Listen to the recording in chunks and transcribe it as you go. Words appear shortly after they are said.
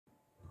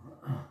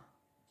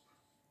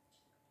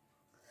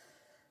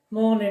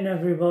Morning,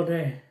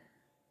 everybody.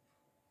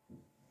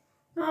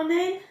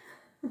 Morning.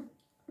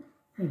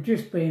 It's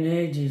just been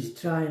ages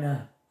trying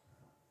to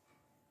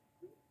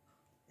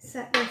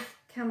set this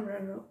camera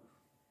up.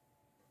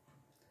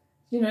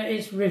 You know,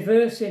 it's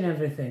reversing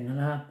everything, and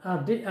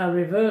I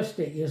reversed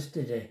it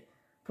yesterday,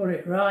 put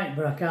it right,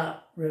 but I can't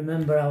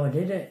remember how I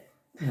did it.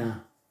 Yeah,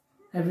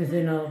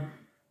 everything on.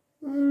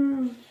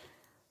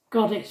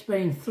 God, it's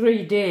been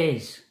 3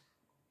 days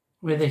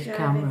with this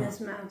camera. Us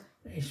mad.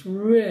 It's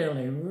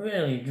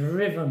really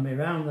driven me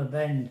round the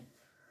bend.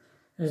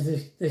 As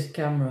this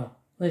camera,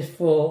 this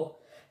phone.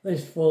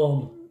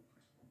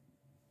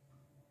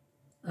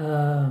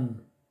 God,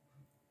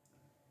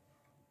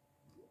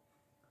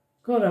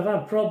 I've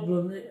had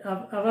problems.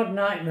 I've had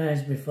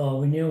nightmares before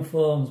with new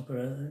phones,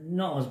 but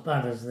not as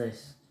bad as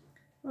this.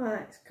 Well,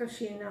 it's because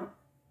you're not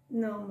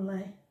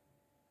normally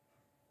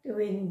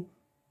doing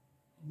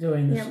this.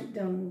 You haven't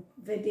done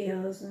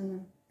videos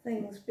and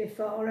things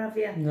before, have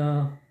you?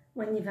 No.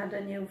 When you've had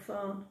a new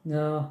phone.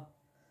 No.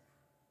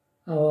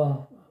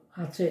 Oh,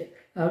 that's it.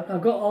 I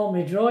got all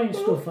my drawing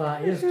stuff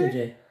out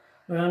yesterday,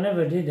 but I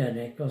never did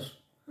any because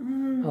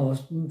I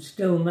was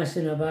still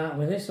messing about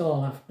with this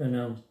all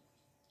afternoon.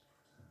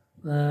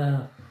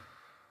 Well,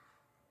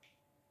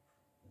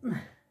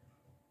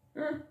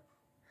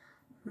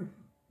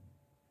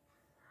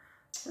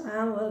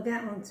 we'll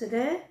get on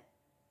today.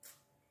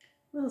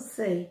 We'll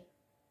see.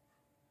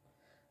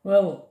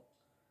 Well,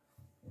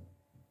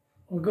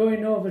 we're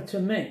going over to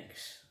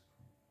Mix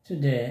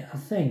today, I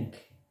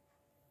think.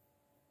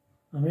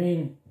 I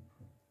mean,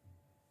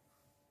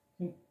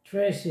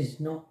 Tracy's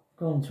not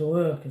gone to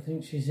work. I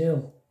think she's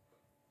ill.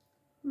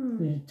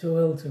 She's too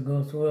ill to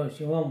go to work.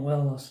 She wasn't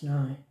well last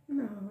night.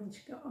 No, when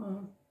she got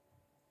home.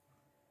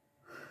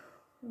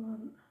 She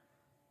wasn't.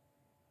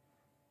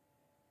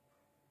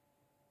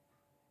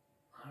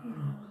 I don't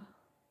know.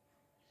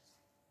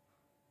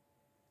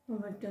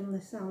 When we've done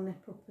this, I'll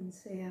nip up and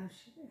see how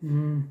she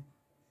is.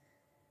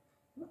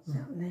 What's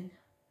happening?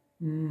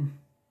 I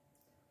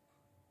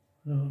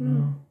don't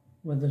know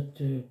whether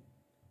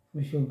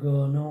we shall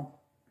go or not.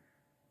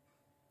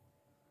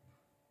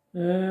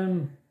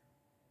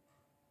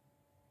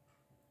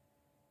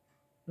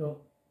 But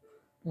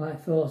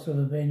like thoughts of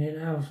her being in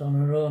the house on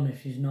her own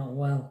if she's not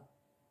well.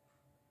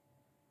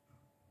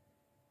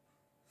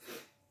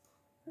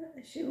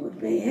 She would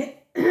be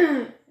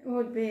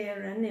would be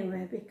here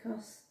anyway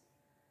because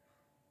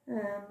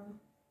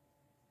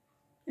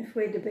if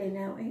we'd have been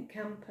out in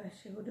camper,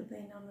 she would have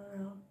been on her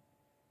own.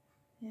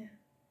 Yeah.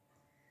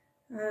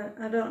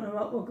 I don't know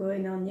what was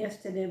going on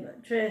yesterday,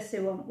 but Tracy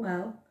went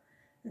well,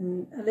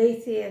 and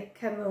Alethea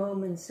came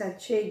home and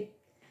said she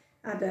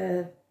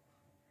had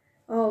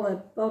all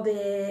her body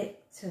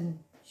ached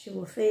and she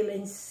was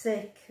feeling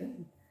sick,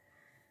 and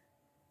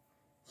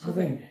I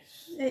think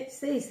it's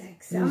these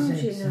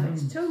exams, you know,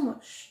 it's too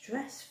much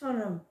stress for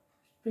them.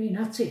 Been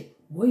at it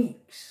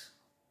weeks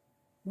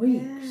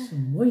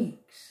and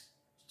weeks.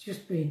 It's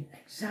just been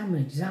exam.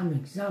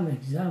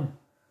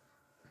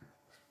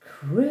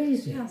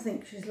 Crazy. I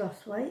think she's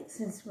lost weight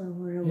since we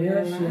were away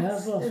last. Yeah, she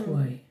has lost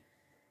weight.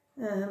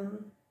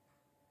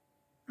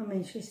 I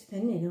mean, she's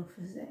thin enough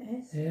as it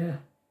is. Yeah.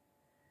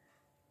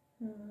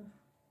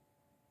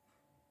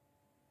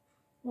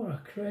 What a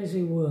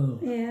crazy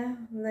world. Yeah,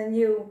 and then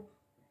you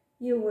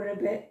were a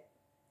bit...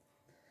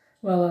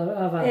 Well,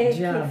 I've had achy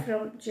jab.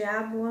 From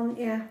jab, weren't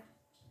you?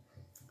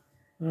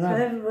 Well,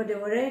 so everybody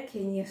were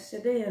aching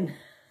yesterday, and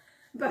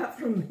apart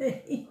from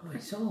me. Oh,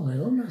 it's all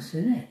illness,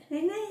 isn't it?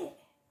 Isn't it?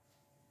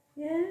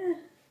 Yeah.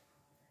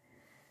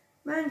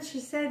 Man, she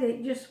said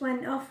it just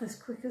went off as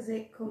quick as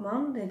it come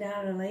on, did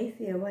our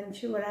Alethea, when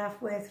she were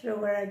halfway through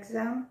her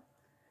exam.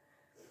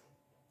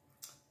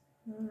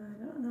 I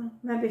don't know.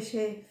 Maybe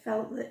she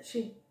felt that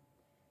she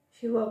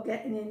wasn't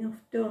getting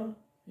enough done.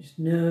 It's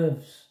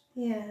nerves.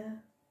 Yeah.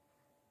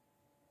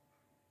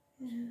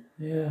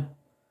 Yeah.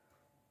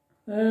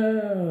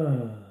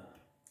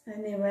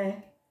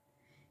 Anyway,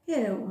 you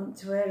don't want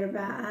to hear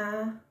about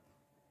our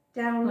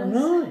downers. I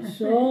know,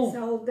 it's all... it's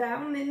all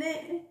down, isn't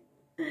it?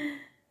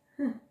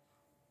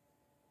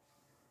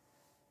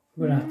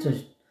 We'll have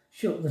to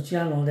shut the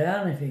channel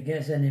down if it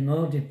gets any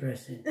more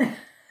depressing.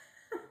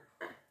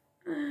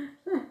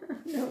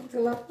 Not to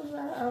laugh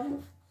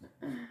about.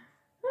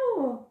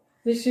 Oh.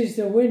 This is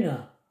the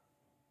winner.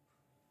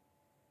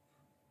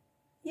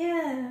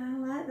 Yeah, I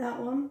like that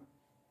one.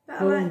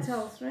 But I liked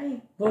all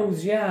three.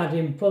 Bull's Yard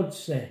in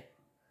Pudsey.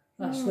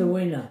 That's the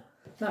winner.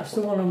 That's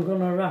the one I'm going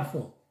to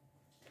raffle.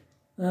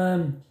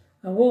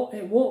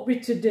 It won't be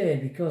today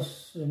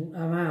because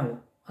I'm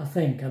out, I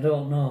think. I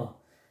don't know.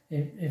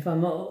 If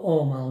I'm at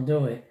home, I'll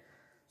do it.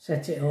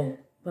 Set it up.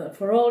 But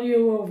for all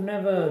you who've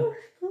never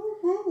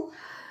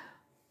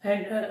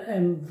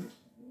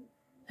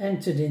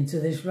entered into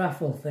this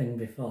raffle thing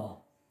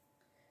before,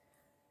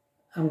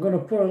 I'm going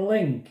to put a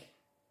link.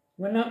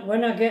 When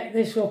I get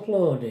this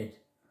uploaded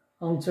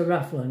onto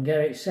raffle and get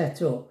it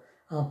set up,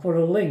 I'll put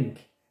a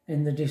link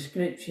in the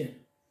description.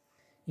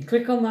 You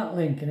click on that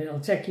link and it'll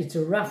take you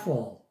to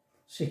Raffle,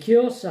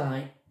 secure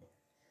site,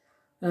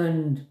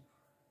 and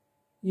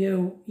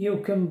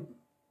you can,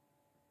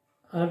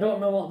 I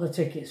don't know what the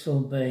tickets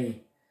will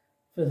be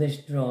for this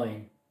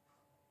drawing.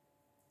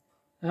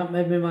 I haven't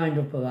made my mind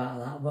up about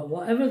that, but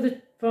whatever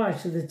the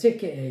price of the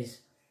ticket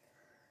is,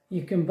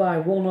 you can buy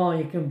one or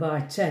you can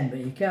buy 10, but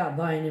you can't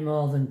buy any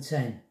more than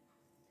 10.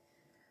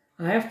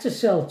 I have to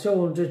sell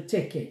 200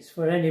 tickets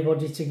for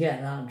anybody to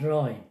get that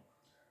drawing.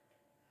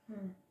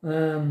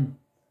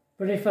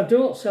 But if I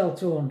don't sell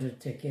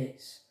 200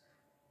 tickets,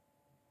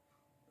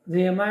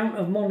 the amount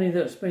of money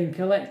that's been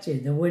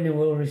collected, the winner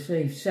will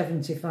receive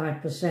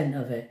 75%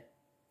 of it.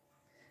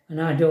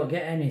 And I don't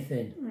get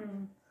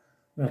anything,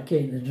 but I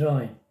keep the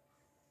drawing.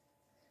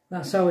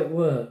 That's how it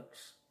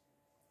works.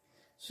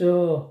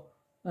 So,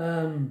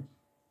 if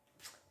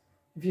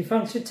you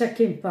fancy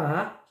taking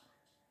part,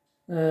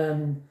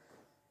 you're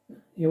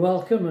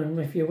welcome, and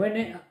if you win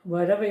it,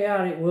 wherever you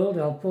are in the world,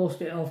 I'll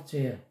post it off to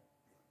you.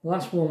 The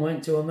last one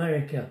went to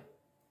America.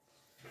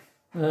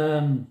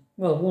 Well,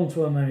 one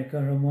to America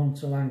and one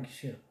to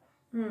Lancashire.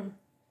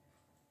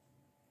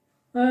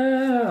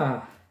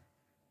 Right.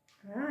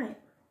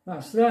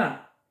 That's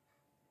that.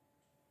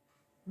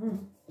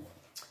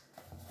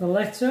 The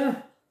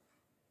letter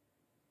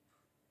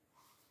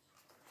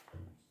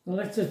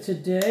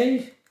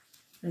today,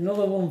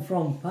 another one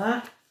from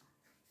Pat,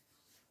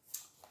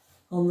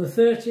 on the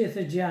 30th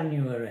of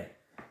January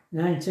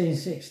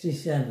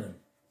 1967.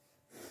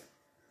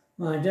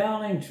 My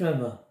darling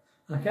Trevor,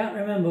 I can't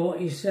remember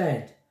what you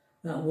said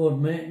that would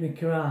make me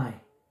cry.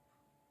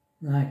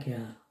 I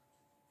can't.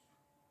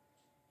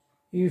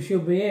 You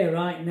should be here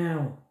right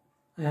now.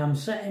 I am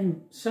sat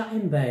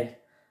in bed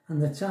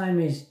and the time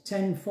is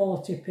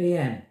 10:40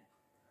 p.m.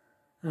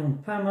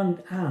 and Pam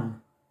and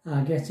Anne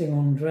are getting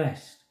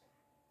undressed.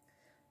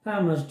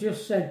 Pam has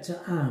just said to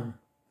Anne,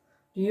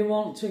 do you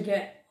want to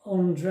get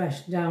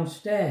undressed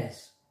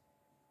downstairs?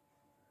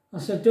 I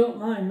said, don't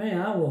mind me,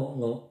 I won't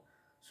look.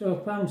 So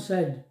Pam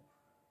said,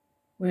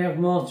 we have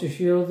more to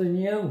show than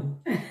you.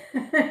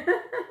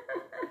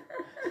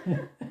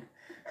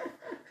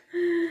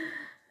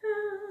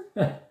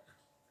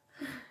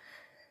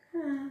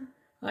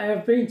 I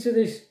have been to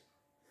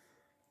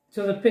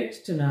the pits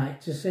tonight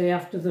to see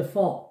after the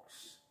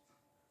fox.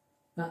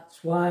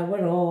 That's why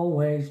we're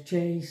always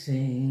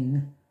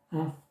chasing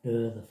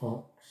after the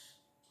fox.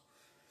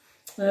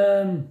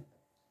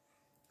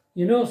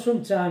 You know,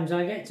 sometimes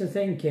I get to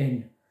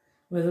thinking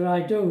whether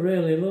I do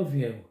really love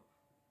you.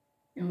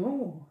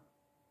 Oh.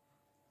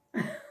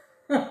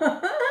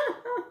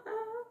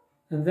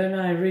 And then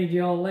I read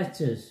your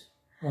letters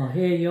or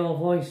hear your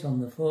voice on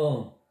the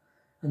phone,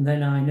 and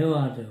then I know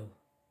I do.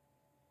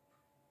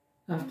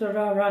 After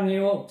I rang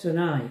you up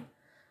tonight,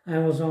 I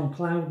was on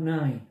cloud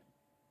 9.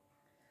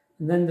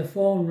 And then the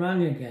phone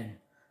rang again,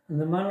 and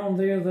the man on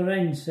the other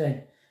end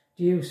said,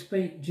 do you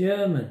speak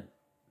German?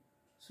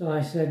 So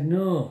I said,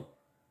 no.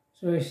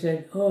 So he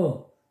said,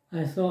 oh,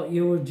 I thought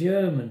you were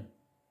German.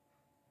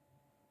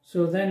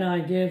 So then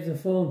I gave the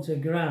phone to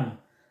Gran,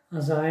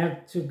 as I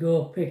had to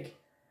go pick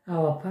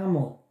our Pam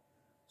up.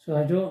 So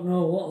I don't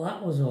know what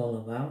that was all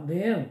about, do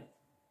you?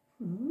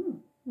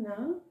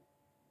 No.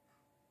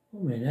 Oh,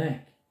 my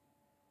neck.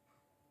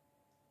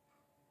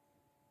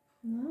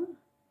 No.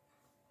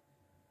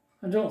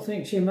 I don't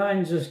think she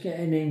minds us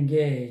getting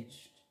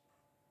engaged,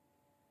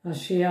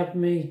 as she had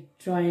me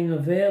trying a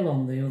veil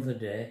on the other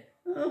day.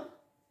 Oh.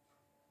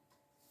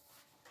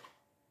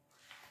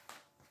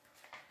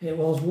 It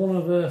was one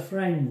of her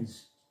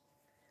friends.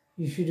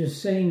 You should have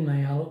seen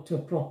me, I looked a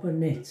proper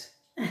nit.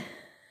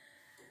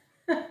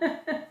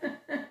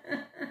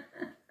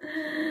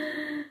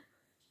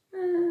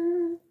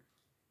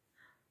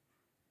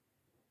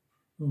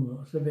 Oh,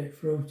 that's a bit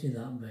fruity,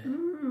 that bit.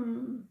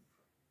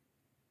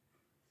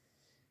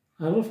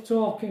 I love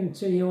talking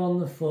to you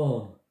on the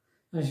phone,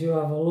 as you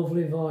have a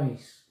lovely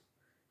voice.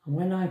 And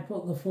when I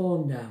put the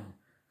phone down,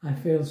 I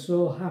feel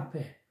so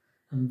happy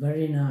and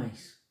very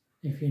nice,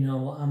 if you know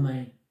what I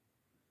mean.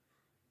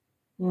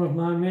 One of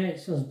my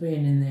mates has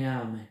been in the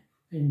army,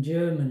 in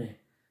Germany,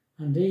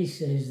 and he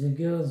says the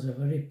girls are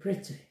very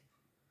pretty,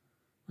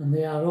 and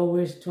they are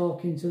always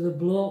talking to the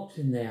blokes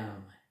in the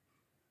army.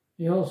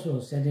 He also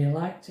said he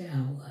liked it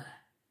out there.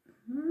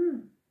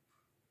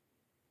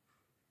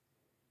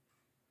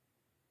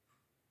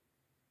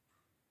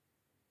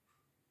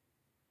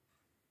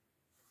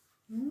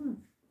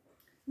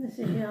 This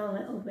is your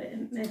little bit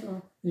in the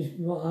middle. This is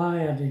what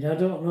I added. I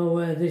don't know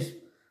where this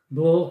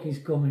bloke is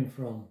coming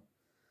from,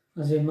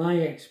 as in my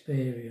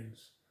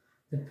experience,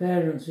 the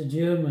parents of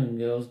German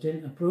girls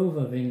didn't approve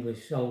of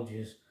English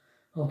soldiers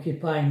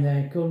occupying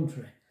their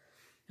country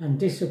and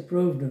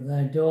disapproved of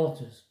their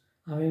daughters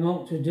having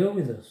aught to do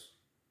with us.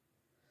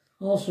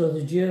 Also,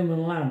 the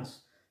German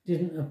lads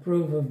didn't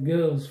approve of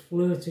girls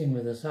flirting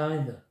with us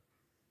either.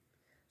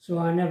 So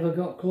I never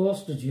got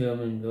close to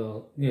German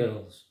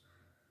girls,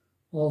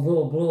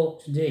 although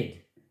blokes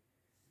did.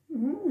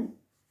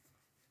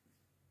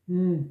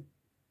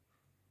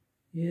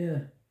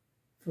 Yeah,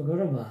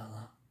 forgot about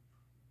that.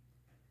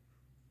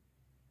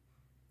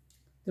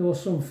 There were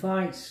some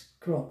fights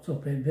cropped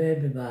up at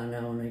Baby Bar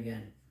now and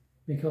again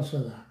because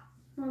of that.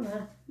 Oh,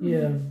 no.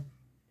 Yeah,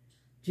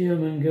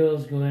 German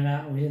girls going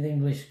out with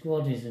English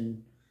squaddies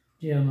and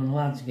German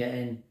lads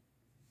getting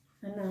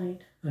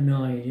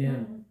Annoyed. yeah.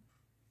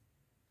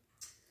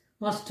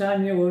 Last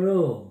time you were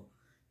home,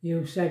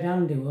 you said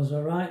Andy was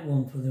a right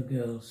one for the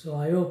girls, so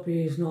I hope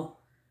he's not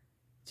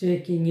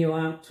taking you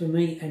out to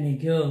meet any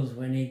girls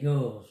when he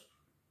goes.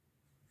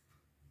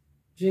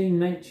 Jean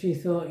meant she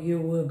thought you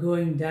were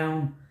going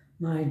down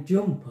my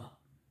jumper,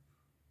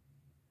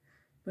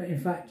 but in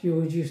fact you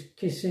were just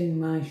kissing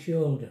my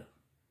shoulder.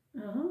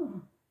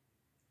 Oh.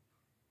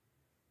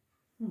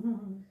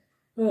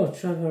 Oh,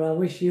 Trevor, I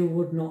wish you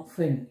would not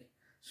think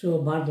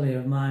so badly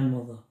of my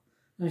mother,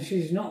 and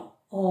she's not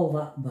all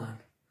that bad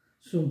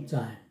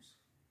sometimes.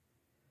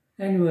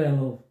 Anyway,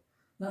 love,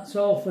 that's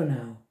all for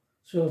now,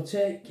 so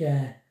take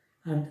care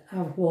and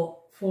have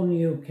what fun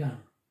you can.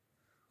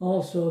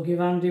 Also, give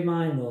Andy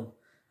my love,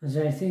 as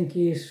I think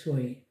he is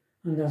sweet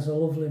and has a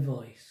lovely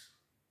voice.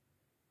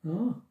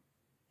 Oh,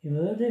 you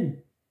heard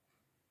him.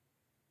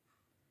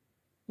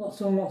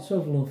 Lots and lots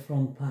of love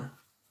from Pat.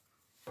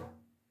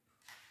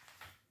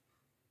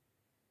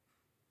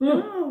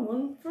 Oh,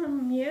 one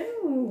from you.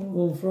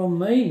 One from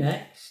me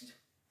next.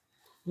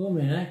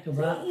 Blooming heck of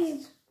that. You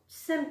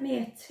sent me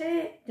a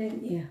tape,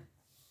 didn't you?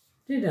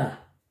 Did I?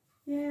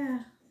 Yeah,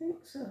 I think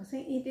so. I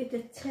think you did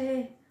a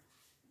tape.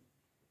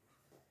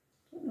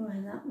 Don't know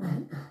where that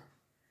went.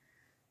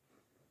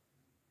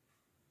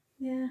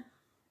 Yeah,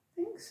 I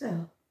think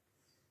so.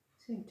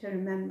 Seem to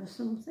remember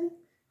something.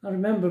 I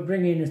remember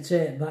bringing a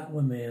tape back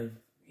with me of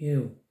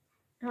you.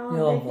 Oh,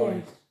 your did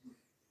voice.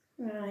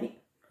 You? Right.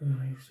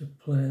 I used to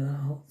play that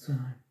all the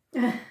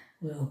time.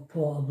 Little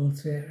portable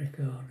tape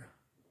recorder.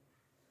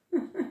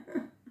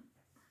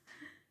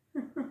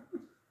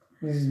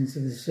 Listen to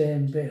the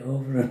same bit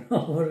over and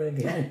over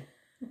again.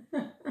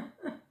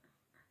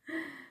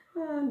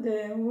 Oh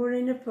dear, we're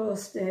in a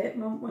post-date,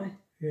 weren't we?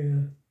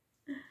 Yeah.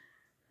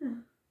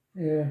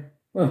 Yeah.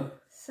 Well,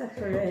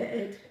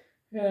 Separated.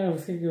 yeah, I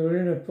think we were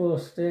in a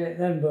post-date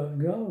then, but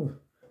God,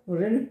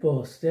 we're in a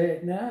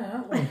post-date now,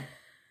 aren't we?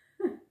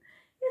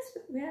 Yes,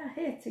 but we are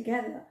here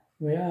together.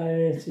 We are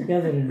here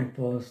together in a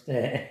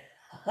post-date.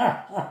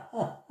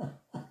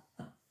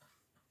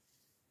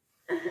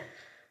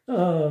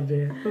 Oh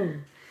dear. Oh,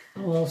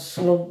 I'm all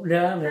slumped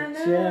down I at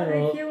know, chair.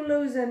 if you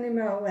lose any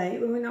more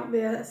weight, we will not be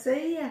able to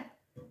see you.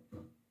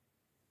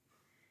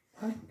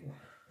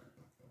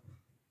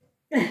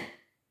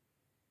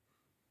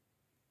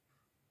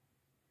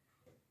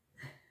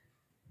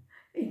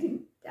 He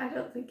didn't, I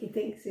don't think he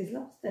thinks he's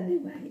lost any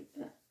weight,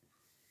 but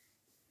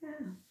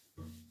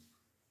yeah.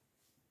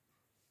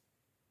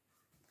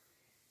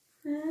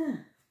 Ah,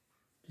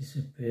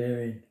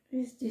 Disappearing.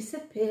 he's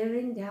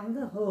disappearing down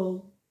the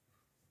hole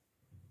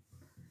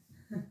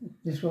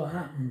This is what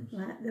happens.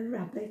 like the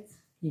rabbit.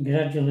 You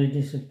gradually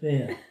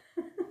disappear.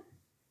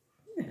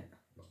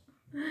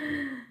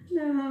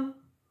 No.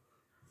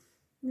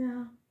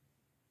 No.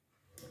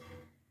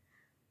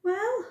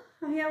 Well,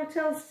 have you aught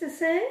else to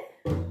say?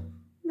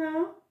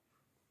 No?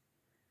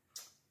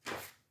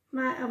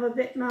 Might have a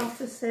bit more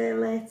to say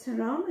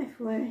later on if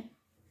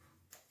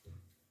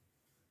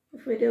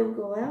we do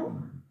go out.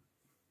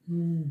 I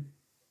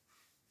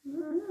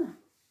don't know.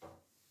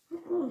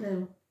 What we'll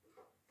do.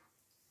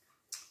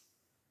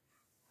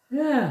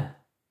 Yeah.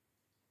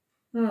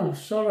 Oh,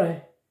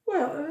 sorry.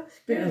 Well,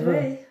 excuse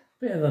me.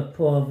 Bit of a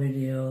poor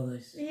video,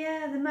 this.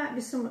 Yeah, there might be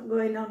something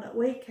going on at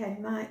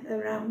weekend, might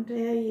there, around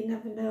here, you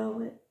never know,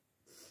 with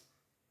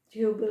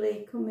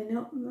Jubilee coming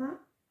up and that.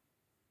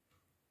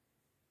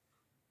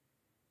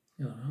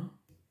 You know.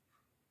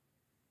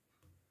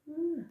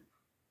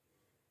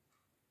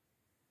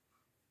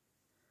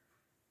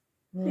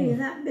 So you're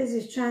that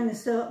busy trying to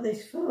sort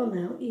this phone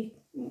out,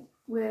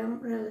 we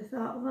haven't really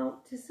thought of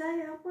what to say,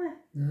 have we?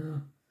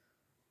 No.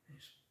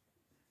 It's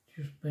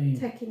just been...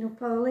 Taking up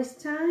all this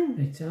time.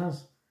 It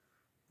has.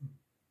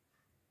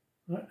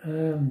 But, I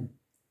don't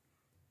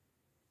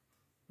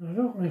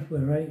know if we're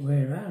right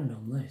way around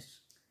on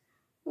this.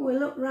 We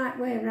look right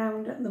way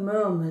around at the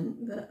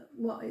moment, but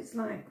what it's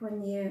like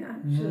when you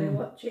actually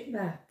watch it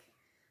back,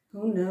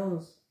 who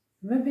knows?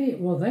 Maybe it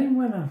was then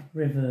when I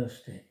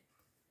reversed it.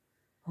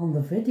 On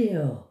the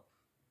video,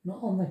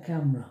 not on the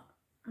camera.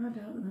 I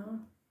don't know.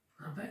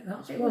 I bet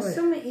that's It what was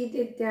something you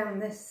did down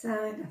this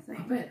side, I think.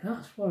 I bet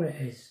that's what it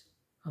is.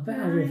 I bet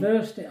I Right.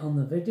 reversed it on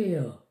the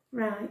video.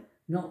 Right,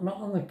 Not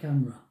on the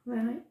camera.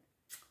 right.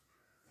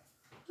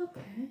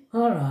 Okay.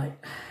 All right.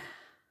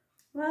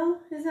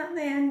 Well, is that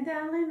the end,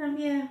 darling? Have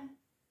you?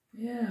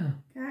 Yeah,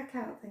 I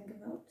can't think of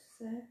what to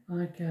say.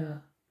 I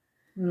can't.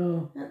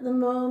 No, At the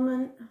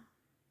moment.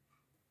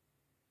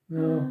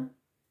 no.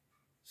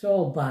 It's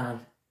all bad.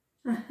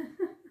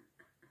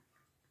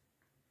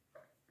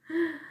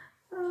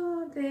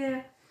 Oh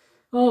dear.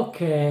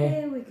 Okay.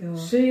 Here we go.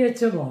 See you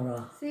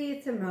tomorrow. See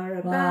you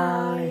tomorrow. Bye.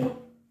 Bye.